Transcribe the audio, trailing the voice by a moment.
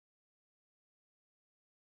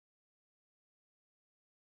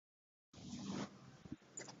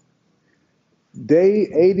Day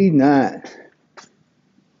 89.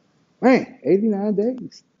 Man, 89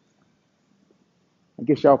 days. I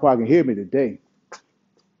guess y'all probably can hear me today.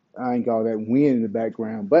 I ain't got all that wind in the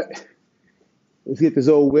background, but let's get this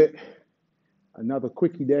over with. Another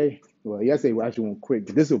quickie day. Well, yesterday I actually went quick,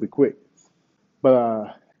 but this will be quick. But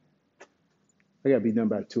I gotta be done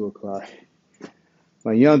by 2 o'clock.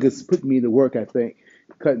 My youngest put me to work, I think,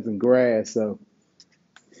 cutting some grass, so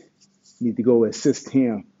need to go assist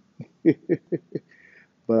him.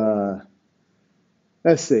 But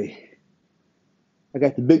let's see. I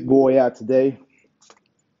got the big boy out today.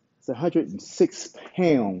 It's 106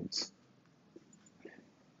 pounds.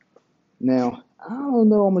 Now, I don't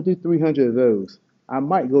know I'm gonna do 300 of those. I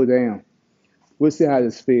might go down. We'll see how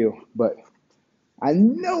this feel, but I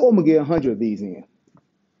know I'm gonna get 100 of these in.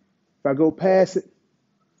 If I go past it,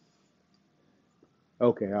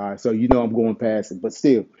 okay, all right. So you know I'm going past it, but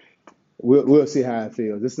still, we'll see how it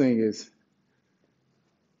feels. This thing is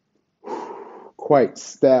quite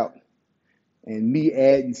stout, and me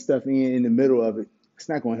adding stuff in the middle of it, it's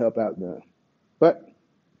not gonna help out none. But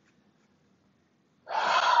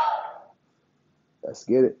let's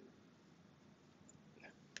get it.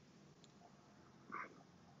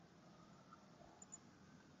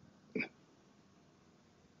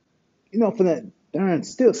 For that darn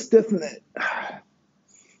still stiffing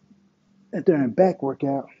that darn back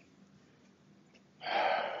workout.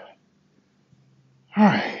 All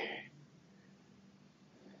right,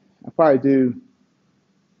 I probably do.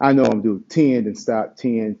 I know I'm doing 10 and stop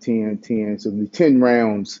 10, 10, 10. So it'll be 10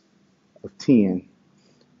 rounds of 10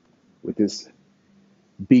 with this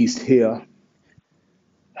beast here.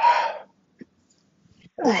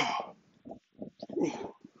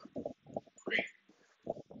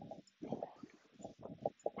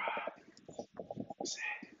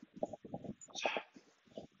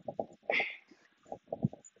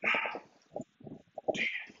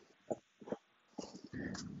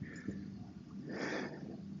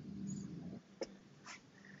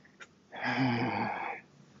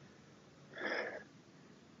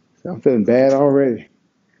 I'm feeling bad already.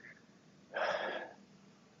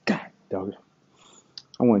 God dog it.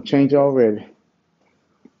 I want to change already.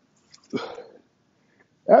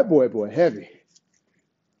 That boy heavy.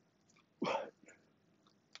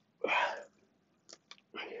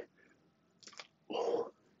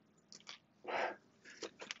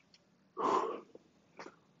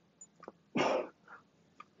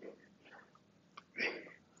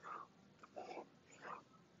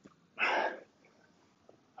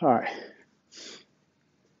 All right.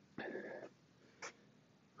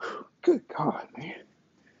 Good God, man.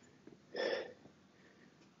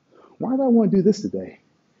 Why do I want to do this today?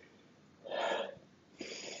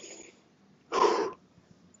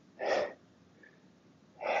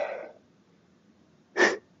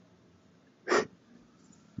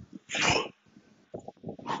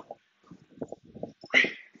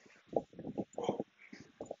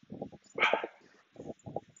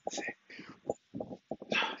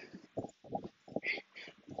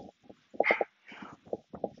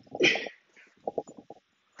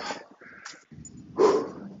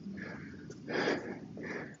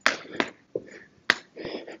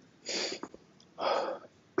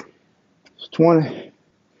 It's 20.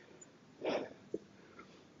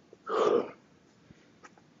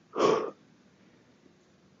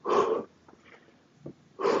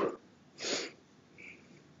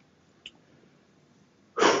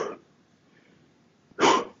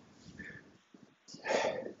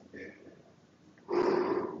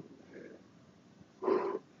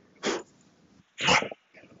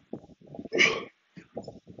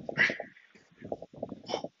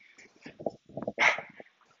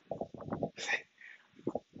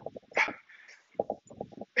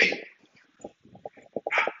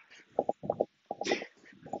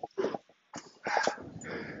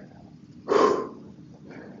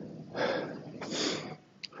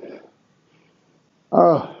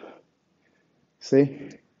 Oh,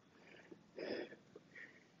 see?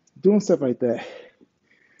 Doing stuff like that.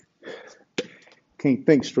 Can't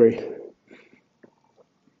think straight.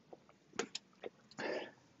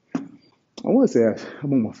 I want to say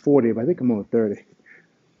I'm on my 40, but I think I'm on 30.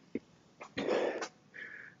 I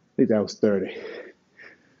think that was 30.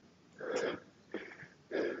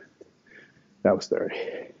 That was 30.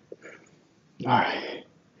 All right.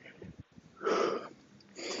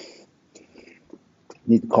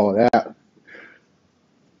 Need to call it out.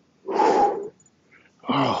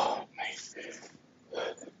 Oh, man.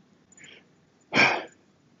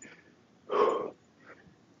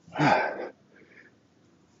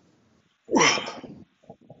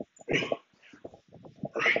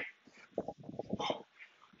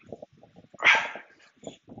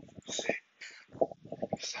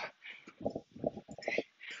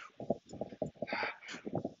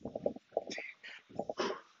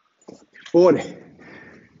 40.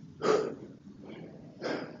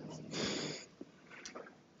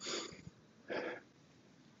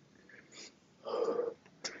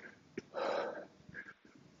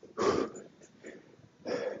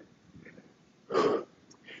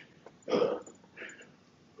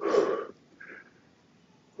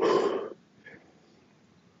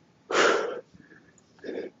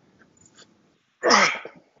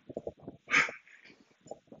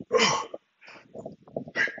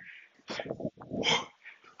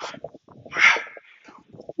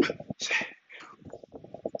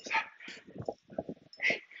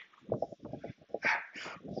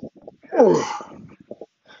 Oh,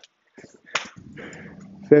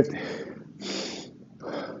 50.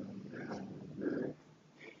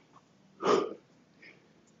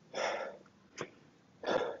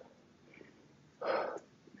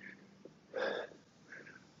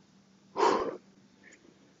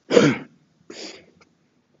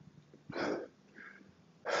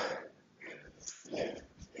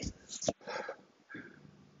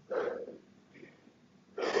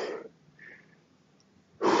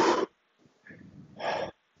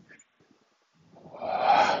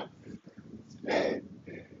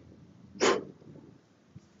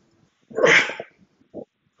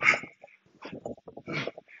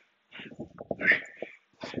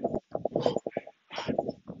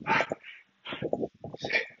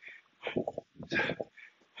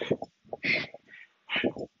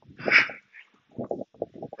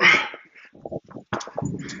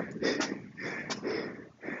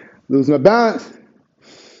 Lose my balance.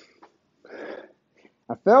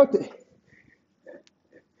 I felt it.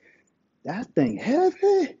 That thing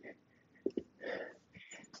heavy.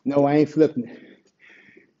 No, I ain't flipping it.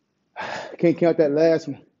 Can't count that last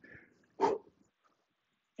one.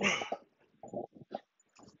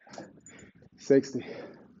 60.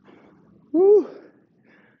 Woo.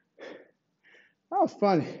 That was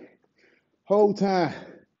funny. Whole time,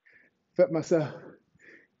 felt myself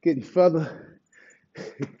getting further.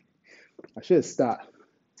 I should have stopped.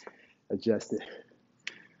 Adjusted.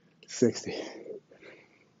 60.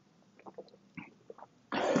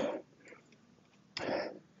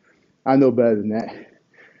 I know better than that.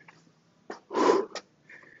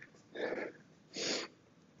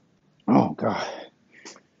 Oh, God.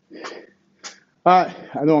 All right,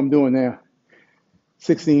 I know what I'm doing now.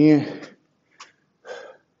 60 in.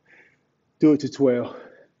 Do it to 12.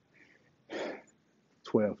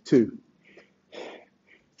 12, 2.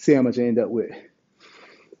 See how much I end up with.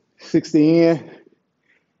 60 in.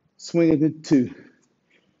 Swing it to 2.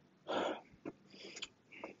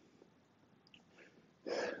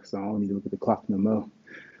 So I don't need to look at the clock no more.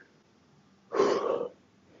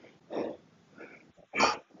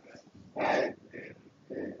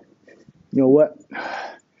 You know what?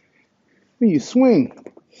 When you swing,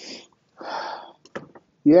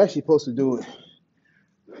 you're actually supposed to do it.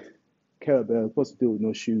 Kettlebell, you're supposed to do it with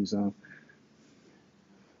no shoes on.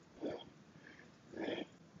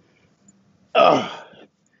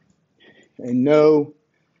 And no,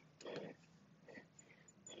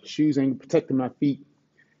 shoes ain't protecting my feet.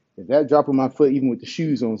 If that drop on my foot, even with the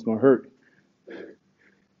shoes on, it's gonna hurt.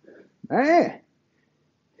 Man,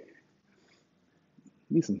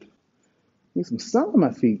 need some sun on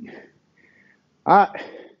my feet. All right,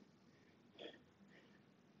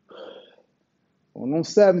 on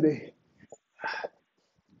 70.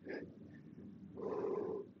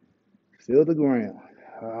 Feel the ground.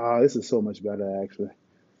 Oh, this is so much better, actually.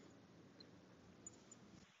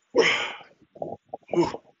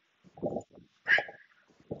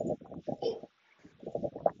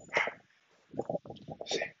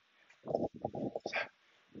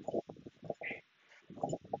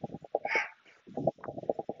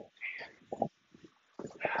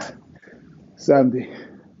 70.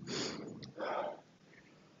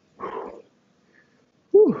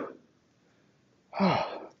 Whew.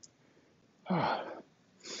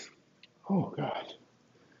 Oh, God.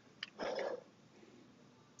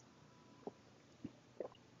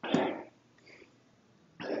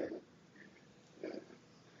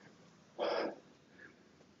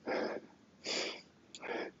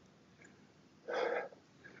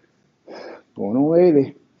 Going on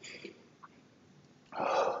 80.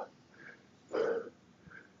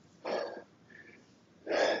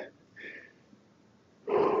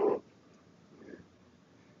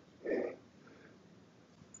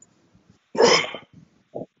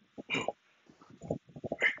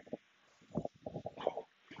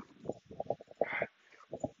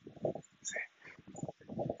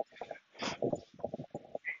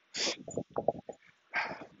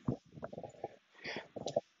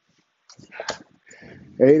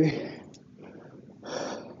 Eighty.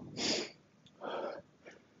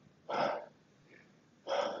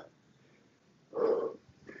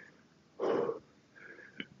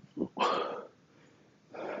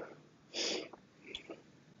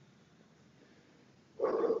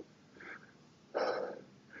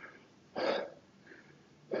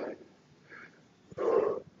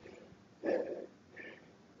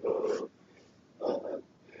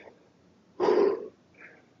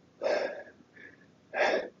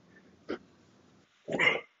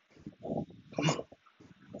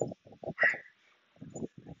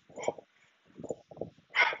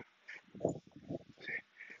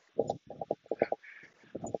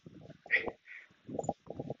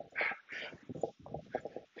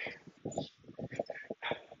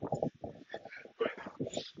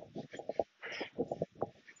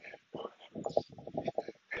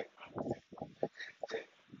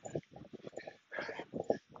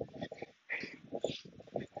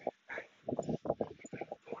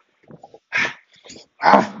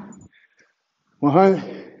 Ah,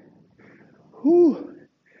 100. Whew.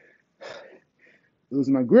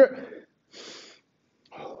 Losing my grip.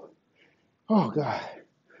 Oh, God.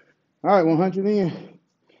 All right, 100 in.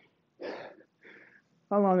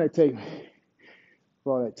 How long did that take me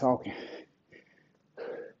for all that talking?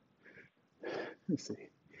 Let's see.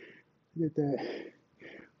 Get that.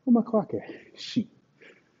 Where my clock at? Shoot.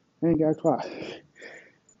 I ain't got a clock.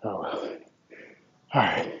 Oh, well. All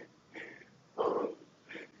right.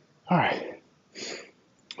 All right.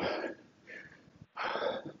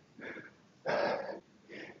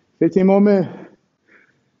 15 more minutes.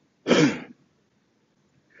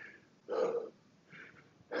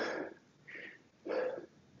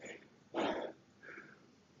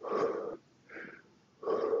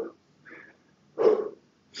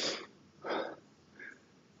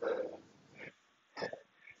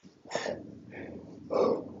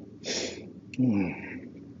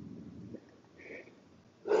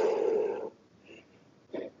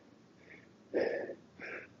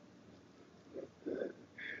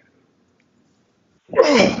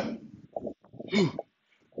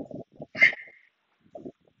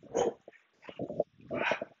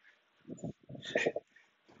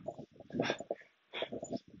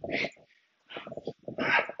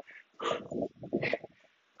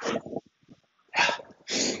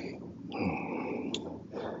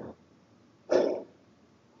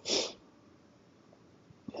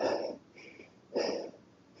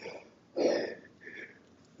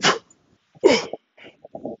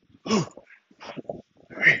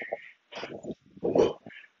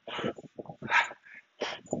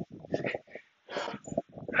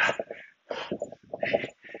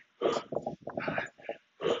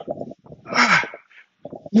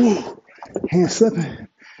 Woo. Hand slipping.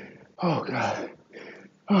 Oh, God.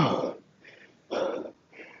 Oh,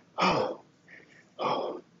 oh,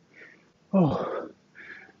 oh, oh,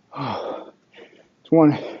 oh.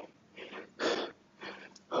 20.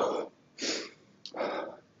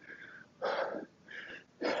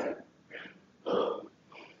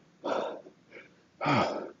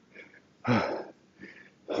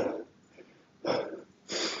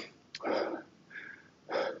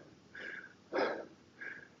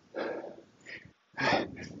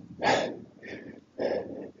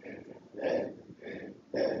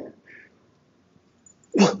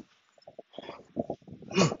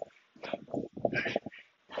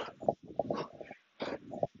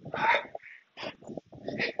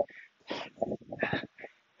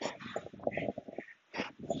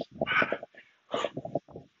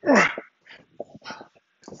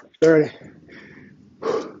 Thirty.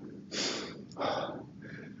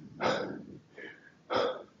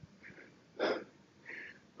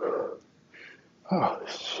 Oh,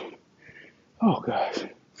 shoot. Oh, gosh.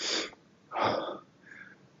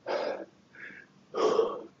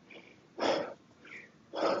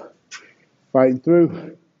 Fighting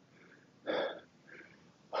through.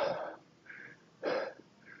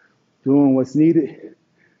 Doing what's needed.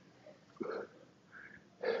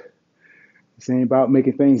 This ain't about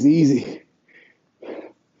making things easy.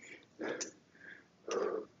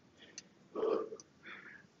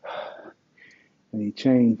 I need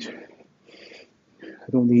change. I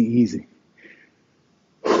don't need easy.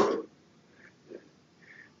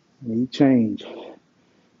 I need change. I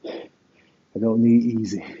don't need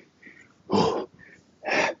easy.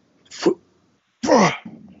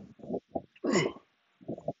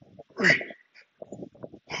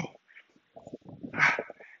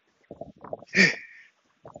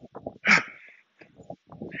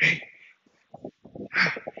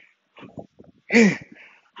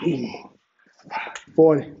 Yeah.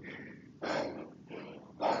 40.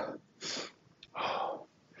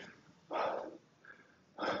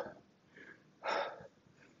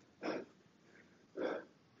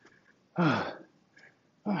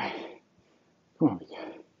 All right. Come on.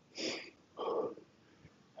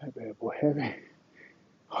 That bad boy heavy.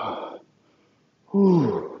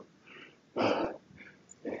 Ooh.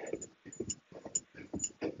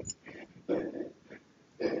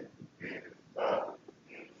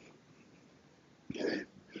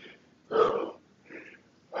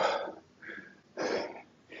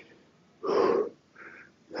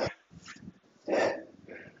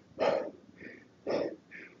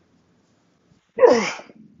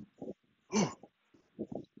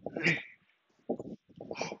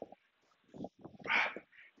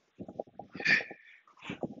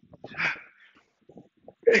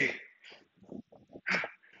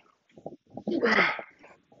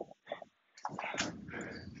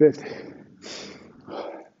 50.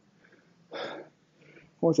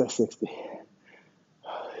 What was that, 60? I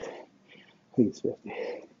think it's 50.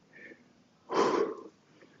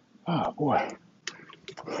 Oh boy.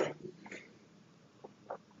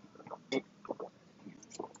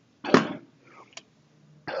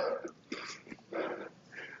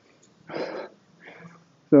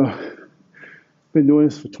 So, been doing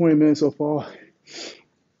this for 20 minutes so far.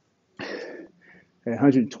 At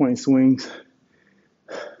 120 swings.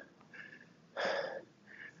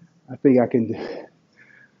 I think I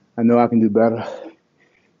know I can do better.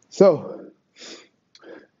 So,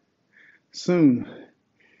 soon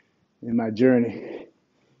in my journey,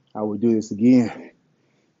 I will do this again.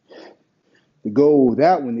 The goal with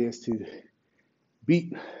that one is to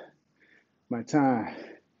beat my time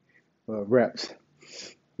of reps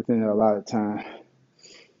within a lot of time.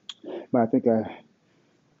 But I think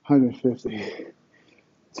 150,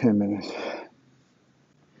 10 minutes.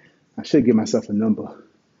 I should give myself a number.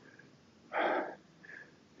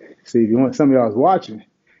 See, if you want, some of y'all is watching,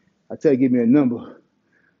 I tell you, give me a number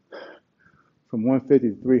from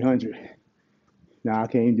 150 to 300. Now I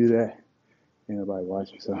can't even do that. Ain't nobody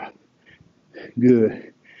watching, so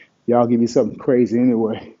good. Y'all give me something crazy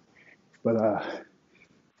anyway. But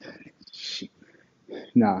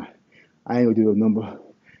nah, I ain't gonna do a number.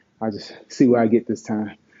 I just see where I get this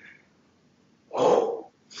time.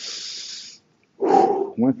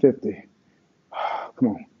 150. Come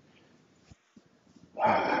on.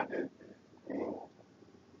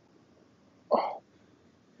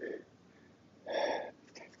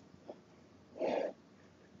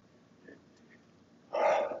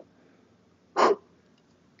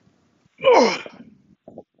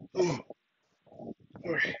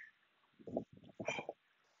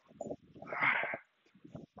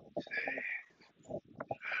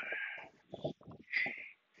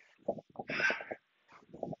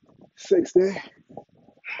 $60.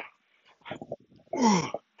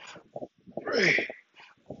 $3.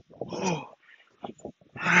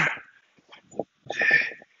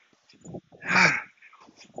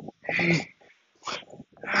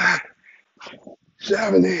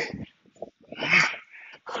 $70.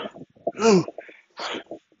 $2.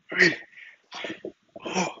 $3.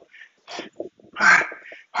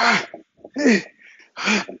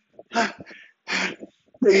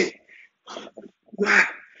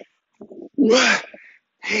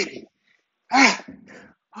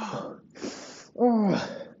 Oh,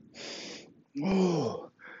 oh,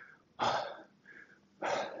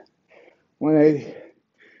 180.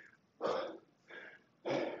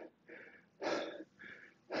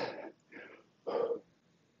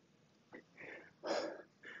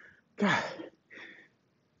 God,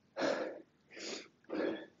 I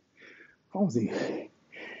don't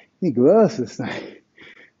need gloves this thing,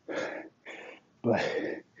 but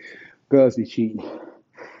gloves be cheating.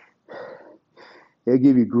 They'll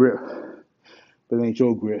give you grip, but it ain't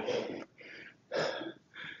your grip.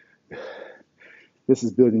 This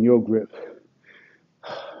is building your grip.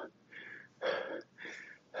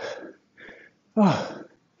 Oh,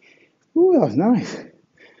 ooh, that was nice.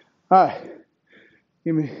 All right,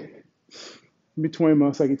 give me 20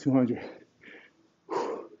 more so I get 200.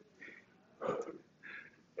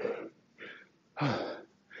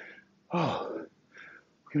 Oh,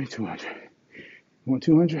 give me 200. You want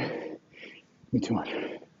 200? Give me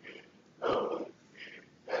 200.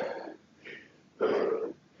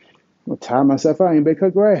 I'm gonna tire myself out. Anybody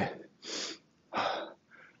cut grass?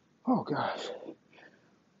 Oh gosh.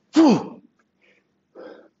 Come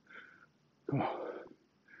on.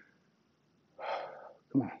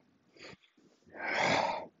 Come on.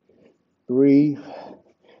 Breathe.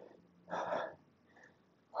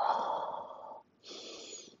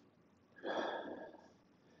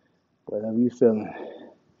 Whatever you're feeling,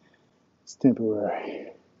 it's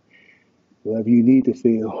temporary. Whatever you need to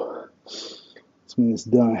feel, it's when it's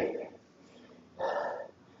done.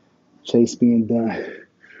 Chase being done.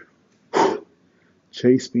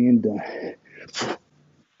 Chase being done.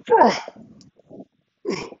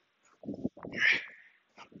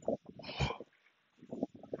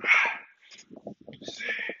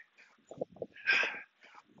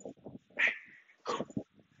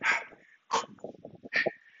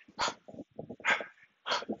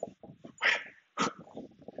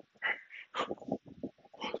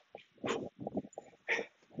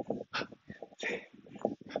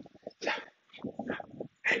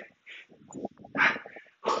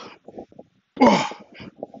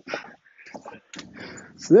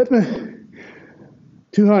 Slipping.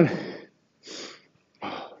 200.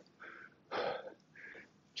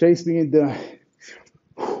 Chase being done.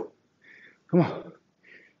 Come on.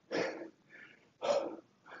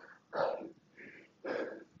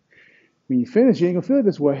 When you finish, you ain't gonna feel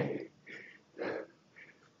this way.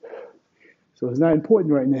 So it's not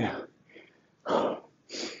important right now.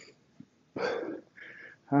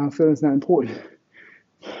 How I'm feeling is not important.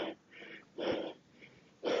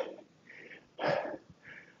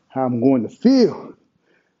 How I'm going to feel,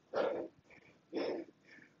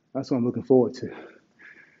 that's what I'm looking forward to.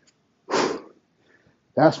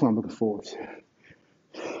 That's what I'm looking forward to.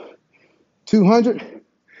 200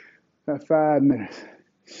 at 5 minutes.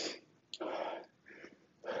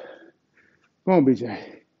 Come on,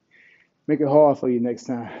 BJ. Make it hard for you next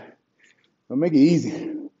time. But make it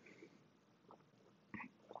easy.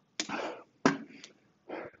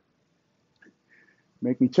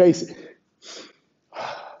 Make me chase it.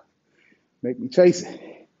 Make me chase it.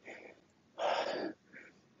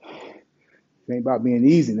 It ain't about being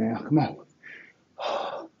easy now. Come on.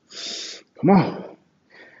 Come on.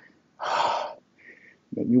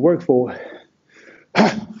 Make me work for it.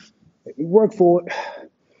 Make me work for it.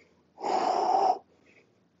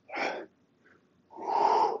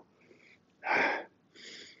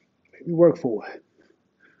 Make me work for it.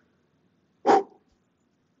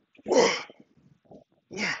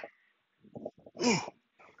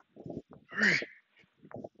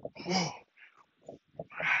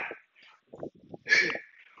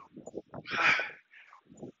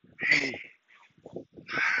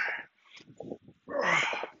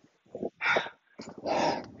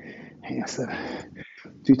 Hang on,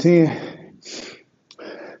 210.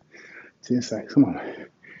 10 seconds. Come on.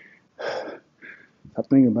 Stop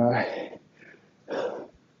thinking about it.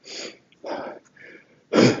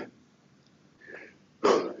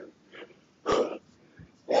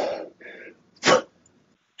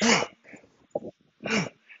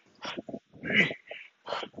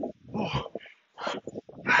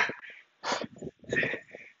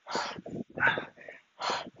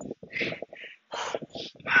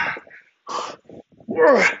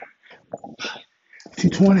 Yeah.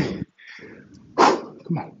 220.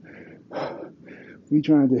 Come on. What are you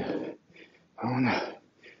trying to do? I don't know.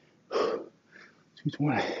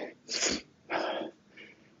 220.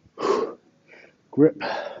 Grip.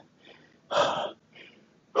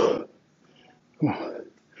 Come on.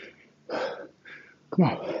 Come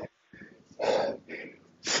on.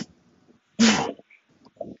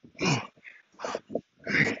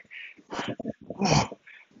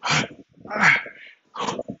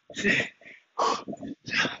 Shit.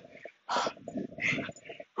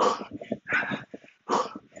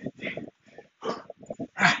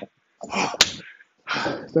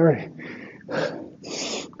 30.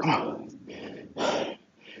 Come on.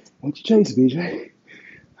 What you chase, BJ?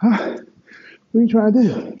 Huh? What are you trying to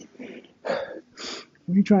do?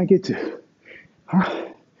 What are you trying to get to? Huh?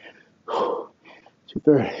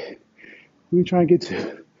 230. What are you trying to get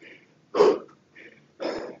to?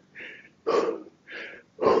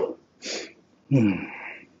 Hmm.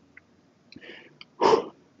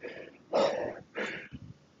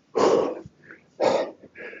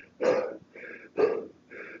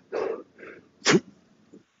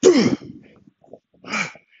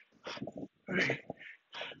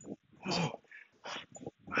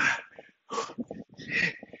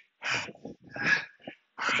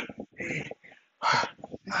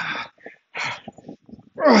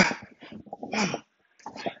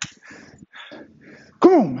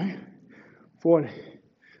 Come on, man. 40.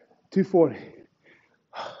 240.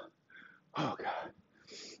 Oh, God.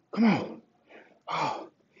 Come on. Oh,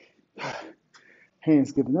 God.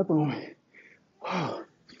 Hands giving up on me. Oh,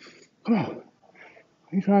 come on. What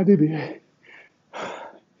are you trying to do, BJ?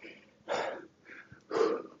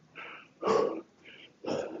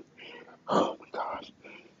 Oh, my gosh.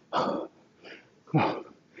 Come on.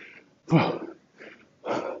 Come on.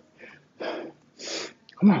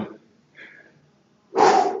 Come on.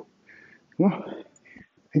 Come on.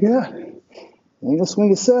 Pick it up. You ain't gonna swing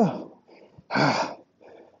yourself.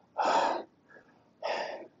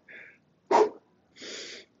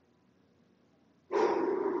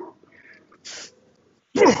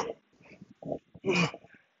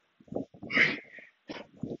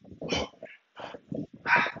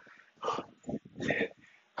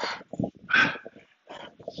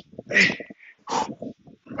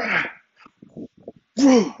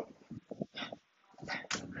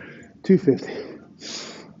 250.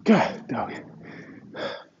 God, dog.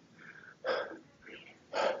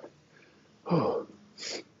 Oh,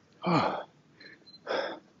 oh.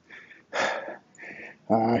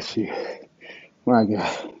 Ah, shit. My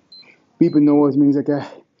God. Beeping noise means I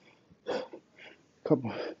got a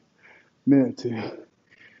couple minutes to.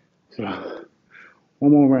 So,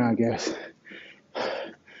 one more round, guys.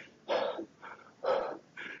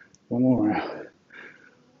 One more round.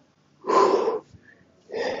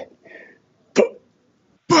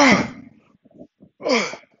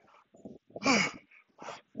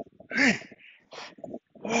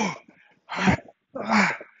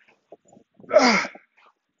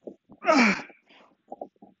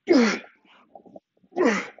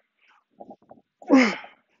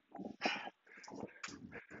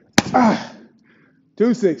 Ah,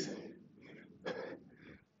 260.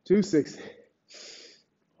 260.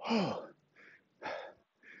 Oh,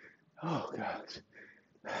 oh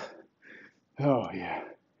gosh. Oh yeah.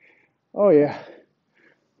 Oh yeah.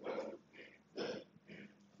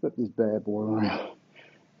 Flip this bad boy around.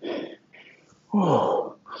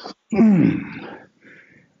 Oh. All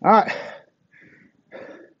right.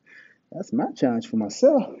 That's my challenge for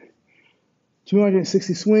myself.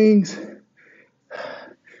 260 swings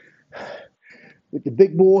with the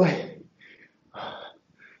big boy.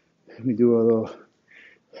 Let me do a little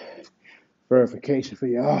verification for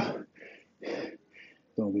y'all.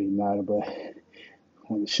 Don't really matter, but I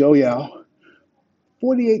want to show y'all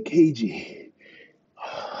 48 kg.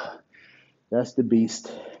 That's the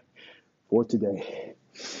beast for today.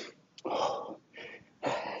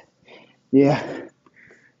 Yeah,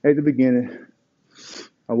 at the beginning,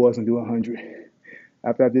 I wasn't doing 100.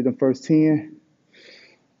 After I did the first 10,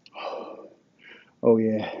 oh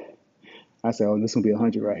yeah, I said, oh, this is going to be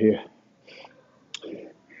 100 right here.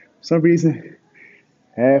 For some reason,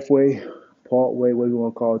 halfway, part way, what you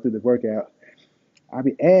want to call it, through the workout, I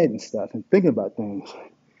be adding stuff and thinking about things,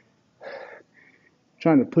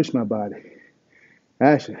 trying to push my body.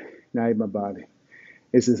 Actually, not even my body.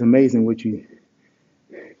 It's just amazing what you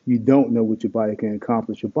don't know what your body can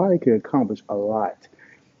accomplish. Your body can accomplish a lot.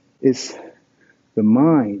 It's the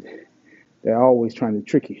mind that's always trying to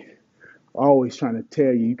trick you, always trying to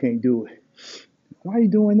tell you you can't do it. Why are you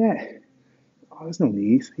doing that? Oh, there's no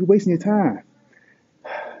need. You're wasting your time.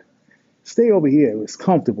 Stay over here where it's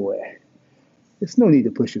comfortable at. There's no need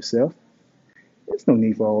to push yourself. There's no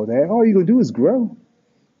need for all that. All you're going to do is grow.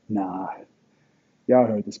 Nah, y'all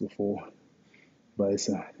heard this before, but it's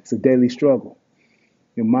a daily struggle.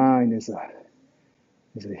 Your mind is a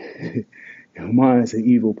your mind is an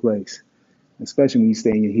evil place, especially when you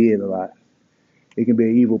stay in your head a lot. It can be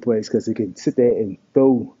an evil place because it can sit there and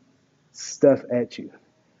throw stuff at you,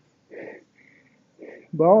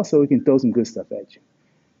 but also it can throw some good stuff at you.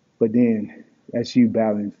 But then that's you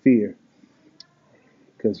battling fear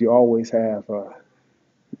because you always have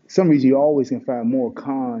some reason you always can find more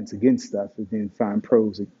cons against stuff than find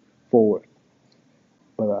pros for it.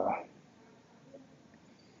 But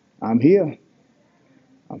I'm here.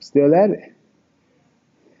 I'm still at it.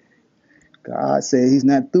 God said He's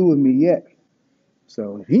not through with me yet.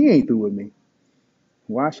 So if He ain't through with me,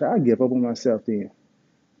 why should I give up on myself then?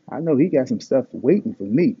 I know He got some stuff waiting for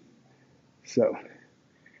me. So,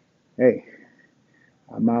 hey,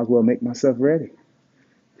 I might as well make myself ready.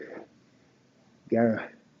 God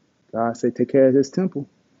said, take care of this temple.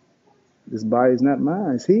 This body is not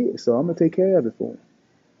mine, it's His. So I'm going to take care of it for Him.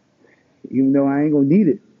 Even though I ain't going to need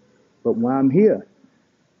it. But while I'm here,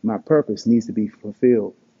 my purpose needs to be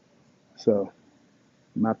fulfilled. So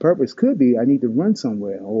my purpose could be I need to run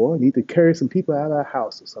somewhere or I need to carry some people out of the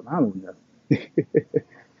house or something. I don't know.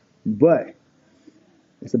 But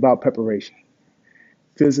it's about preparation.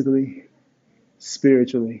 Physically,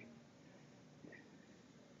 spiritually,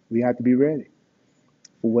 we have to be ready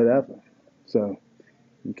for whatever. So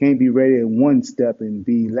you can't be ready in one step and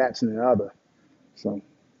be lapsing in the other. So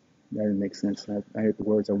that didn't make sense. I hate the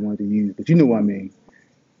words I wanted to use, but you know what I mean.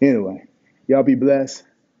 Anyway, y'all be blessed.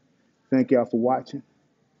 Thank y'all for watching.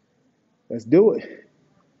 Let's do it.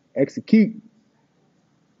 Execute.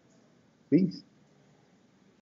 Peace.